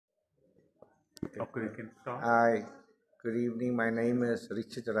Okay, you can start. Hi, good evening. My name is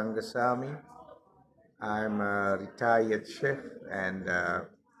Richard Rangasamy. I'm a retired chef and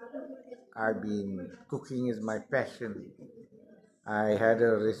I've been cooking is my passion. I had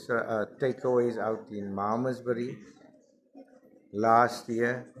takeaways out in Malmesbury last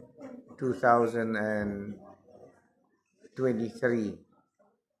year, 2023,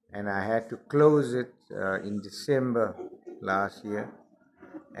 and I had to close it in December last year.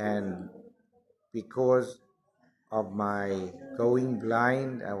 And because of my going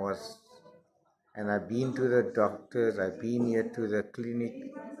blind, and I've been to the doctors, I've been here to the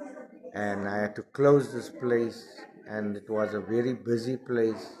clinic, and I had to close this place, and it was a very busy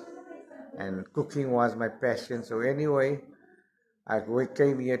place, and cooking was my passion. So anyway, we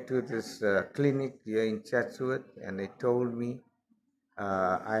came here to this clinic here in Chatsworth, and they told me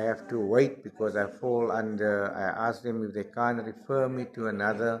I have to wait because I fall under. I asked them if they can't refer me to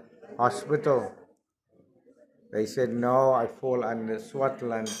another hospital. They said no, I fall under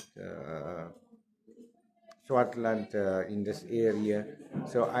Swartland in this area,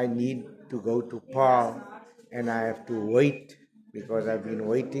 so I need to go to Paarl, and I have to wait because I've been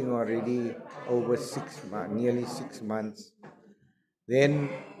waiting already over nearly 6 months. Then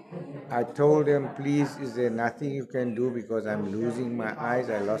I told them, please, is there nothing you can do because I'm losing my eyes?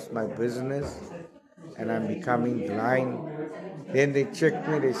 I lost my business and I'm becoming blind. Then they checked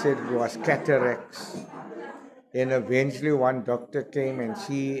me, they said it was cataracts. Then eventually one doctor came and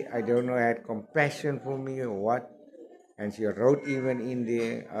she, I don't know, had compassion for me or what. And she wrote even in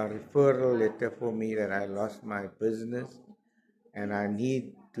there a referral letter for me that I lost my business and I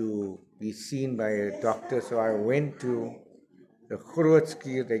need to be seen by a doctor. So I went to the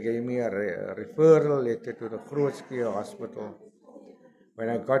RUACH-EISH. They gave me a referral letter to the RUACH-EISH hospital. When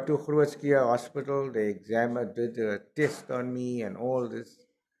I got to RUACH-EISH hospital, they did a test on me and all this.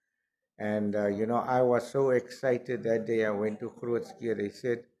 And, I was so excited that day I went to RUACH-EISH. They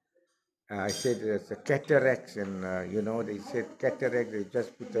said, I said it's a cataracts, and they said cataract. They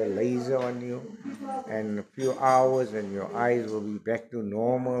just put a laser on you, and a few hours, and your eyes will be back to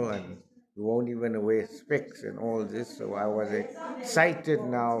normal, and you won't even wear specs and all this. So I was excited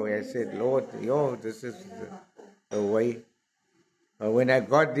now. I said, Lord, this is the way. But when I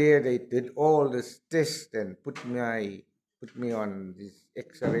got there, they did all this test and put me on these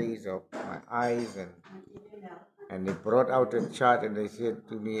X-rays of my eyes, and they brought out a chart and they said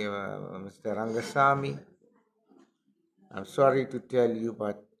to me, Mr. Rangasamy, I'm sorry to tell you,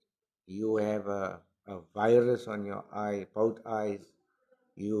 but you have a virus on your eye, both eyes.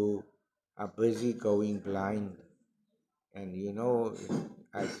 You are busy going blind. And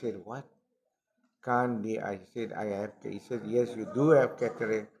I said, what? Can't be. I said, I have. He said, yes, you do have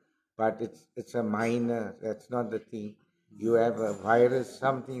cataract, but it's a minor. That's not the thing. You have a virus,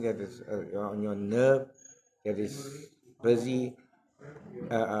 something that is on your nerve that is busy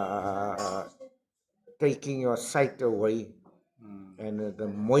taking your sight away, and the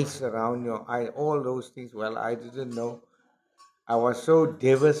moist around your eye, all those things. Well, I didn't know. I was so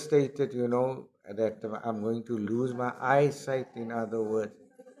devastated, that I'm going to lose my eyesight, in other words.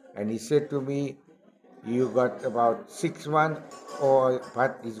 And he said to me, you got about 6 months,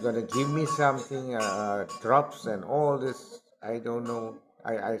 but he's going to give me something, drops and all this. I don't know.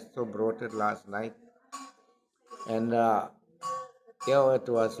 I still brought it last night. And it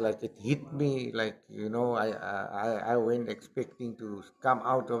was like it hit me like I went expecting to come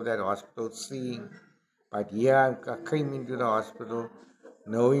out of that hospital seeing, but I came into the hospital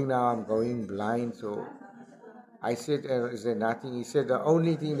knowing now I'm going blind. So I said, is there nothing? He said, the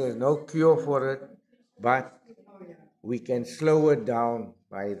only thing, there's no cure for it, but we can slow it down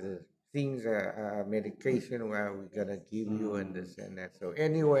by the things, medication where we're gonna give you and this and that. So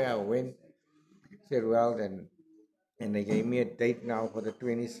anyway, I went, said, well then, and they gave me a date now for the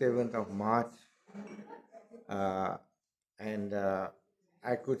 27th of March. Uh, and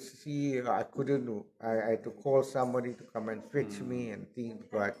I could see, I couldn't, I had to call somebody to come and fetch me and things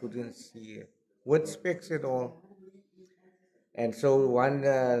because I couldn't see with specs at all. And so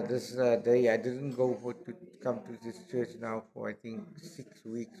this day, I didn't go to come to this church now for I think 6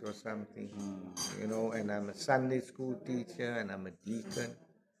 weeks or something, and I'm a Sunday school teacher and I'm a deacon.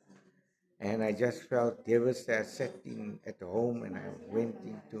 And I just felt devastated. I sat at home and I went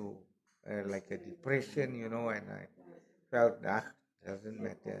into like a depression, and I felt, doesn't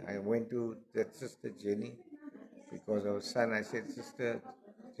matter. I went to that Sister Jenny because of son. I said, Sister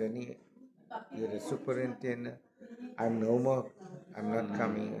Jenny, you're the superintendent. I'm no more. I'm not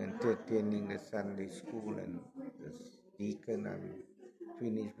coming and attending the Sunday school and this deacon. I'm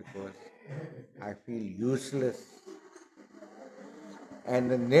finished because I feel useless.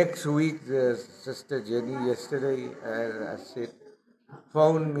 And the next week, the Sister Jenny yesterday, I said,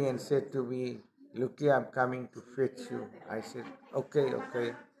 phoned me and said to me, "Lucky, I'm coming to fetch you." I said, "Okay,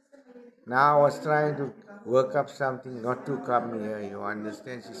 okay." Now I was trying to work up something not to come here, you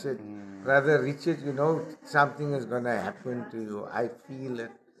understand? She said, "Brother Richard, you know something is going to happen to you. I feel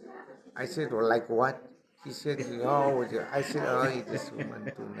it." I said, "Well, like what?" She said, "No." I said, "Oh, this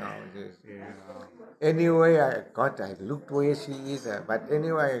woman too now." Anyway, I looked where she is. But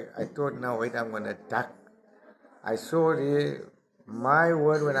anyway, I thought, now wait, I'm going to duck. I saw my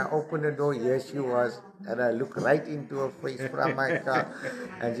word, when I opened the door, here she was. And I looked right into her face from my car.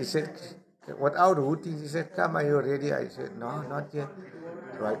 And she said, without hooting, she said, "Come, are you ready?" I said, "No, not yet."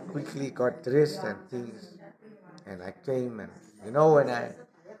 So I quickly got dressed and things. And I came, and when I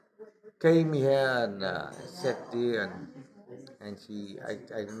came here and sat there, and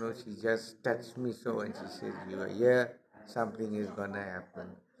I don't know, she just touched me so, and she said, "You are here, something is going to happen."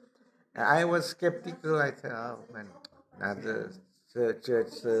 I was skeptical. I said, "Oh man, another church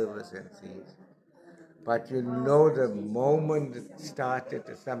service and things." But the moment it started,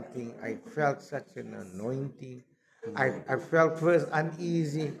 something, I felt such an anointing. I felt first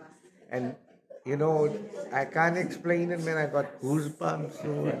uneasy, and I can't explain it, man. I got goosebumps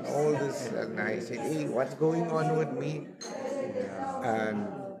and all this, and I said, "Hey, what's going on with me?" And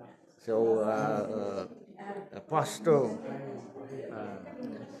so, Apostle,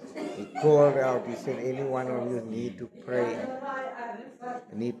 he called out. He said, "Any one of you need to pray.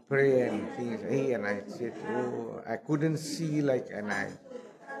 Need prayer and things." Hey, and I said, "Oh, I couldn't see, and I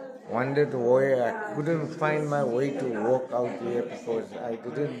wondered where I couldn't find my way to walk out here because I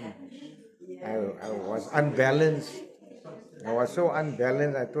was unbalanced. I was so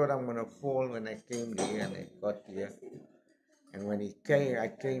unbalanced. I thought I'm gonna fall when I came here, and I got here. And when I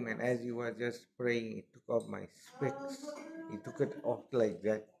came, and as he was just praying, he took off my specs. He took it off like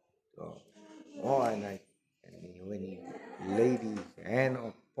that. And when he laid his hand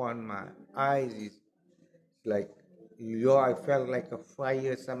upon my eyes, it's like, I felt like a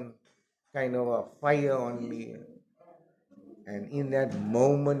fire, some kind of a fire on me. And in that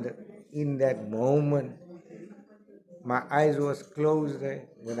moment, my eyes was closed.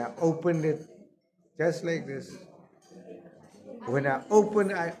 When I opened it, just like this, when I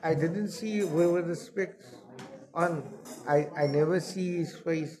opened, I didn't see where were the specs on. I never see his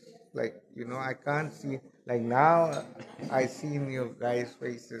face. I can't see. Like now, I see in your guys'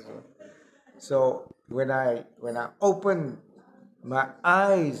 faces. So when I opened my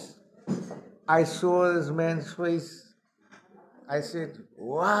eyes, I saw this man's face. I said,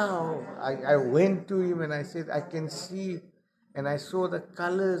 "Wow." I went to him and I said, "I can see." And I saw the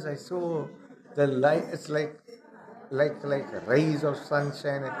colors. I saw the light. It's like rays of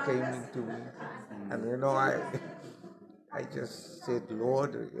sunshine that came into me. And I just said,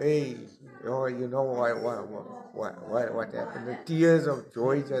 "Lord, hey, what happened?" The tears of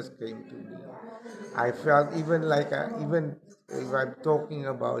joy just came to me. I felt even even if I'm talking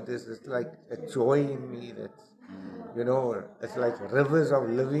about this, it's like a joy in me it's like rivers of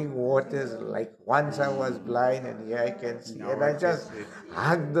living waters. Like once I was blind and here I can see. And I just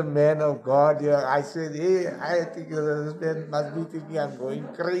hugged the man of God here. I said, "Hey, I think this man must be thinking I'm going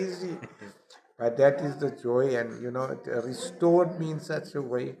crazy." But that is the joy, and it restored me in such a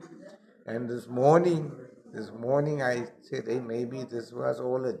way. And this morning I said, "Hey, maybe this was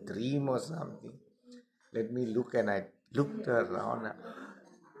all a dream or something. Let me look." And I looked around.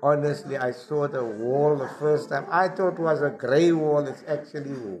 Honestly, I saw the wall the first time. I thought it was a gray wall. It's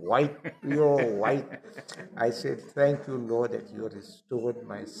actually white, pure white. I said, "Thank you, Lord, that you restored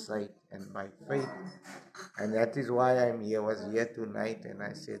my sight and my faith." And that is why I'm here. I was here tonight, and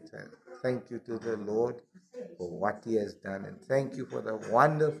I said, thank you to the Lord for what he has done. And thank you for the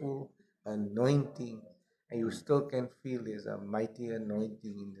wonderful anointing. And you still can feel there's a mighty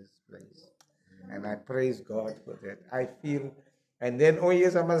anointing in this place. And I praise God for that. I feel, and then, oh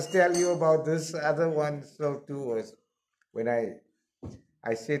yes, I must tell you about this other one. So too was when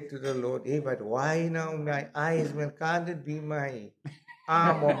I said to the Lord, "Hey, but why now my eyes, man? Can't it be my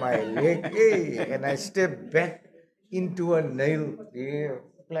arm or my leg?" Hey, and I stepped back into a nail. The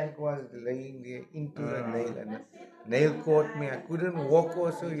plank was laying there into a nail, and the nail caught me. I couldn't walk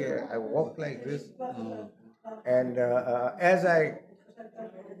also. Yeah, I walked like this. And as I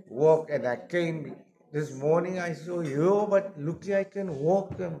walked and I came this morning, I saw you, but look, I can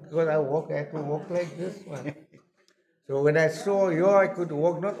walk because I had to walk like this one. So when I saw you, I could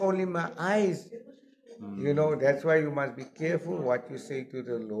walk, not only my eyes. That's why you must be careful what you say to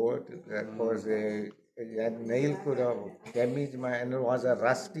the Lord, because that nail could have damaged and it was a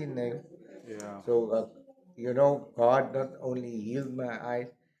rusty nail. Yeah. So you know, God not only healed my eyes,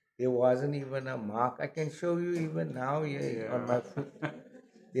 there wasn't even a mark. I can show you even now here on my foot.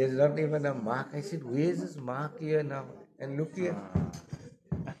 There's not even a mark. I said, where's this mark here now? And look here.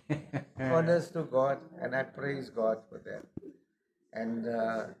 Honest to God, and I praise God for that. And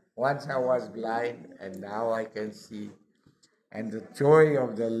once I was blind, and now I can see. And the joy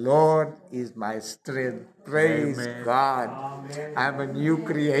of the Lord is my strength. Praise Amen. God. Amen. I'm a new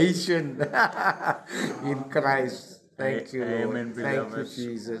creation in Christ. Thank you, Lord. Amen, Thank you, beloveds.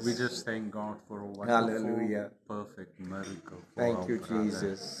 Jesus. We just thank God for a wonderful, Hallelujah. perfect miracle for Thank our you, brother.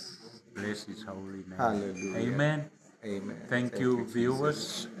 Jesus. Bless His holy name. Hallelujah. Amen. Amen. Thank you, you, viewers.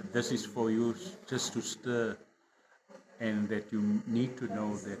 Jesus. This is for you just to stir, and that you need to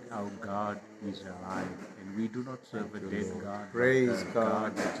know that our God is alive, and we do not serve a dead God, Praise but a God.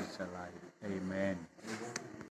 God that is alive. Amen.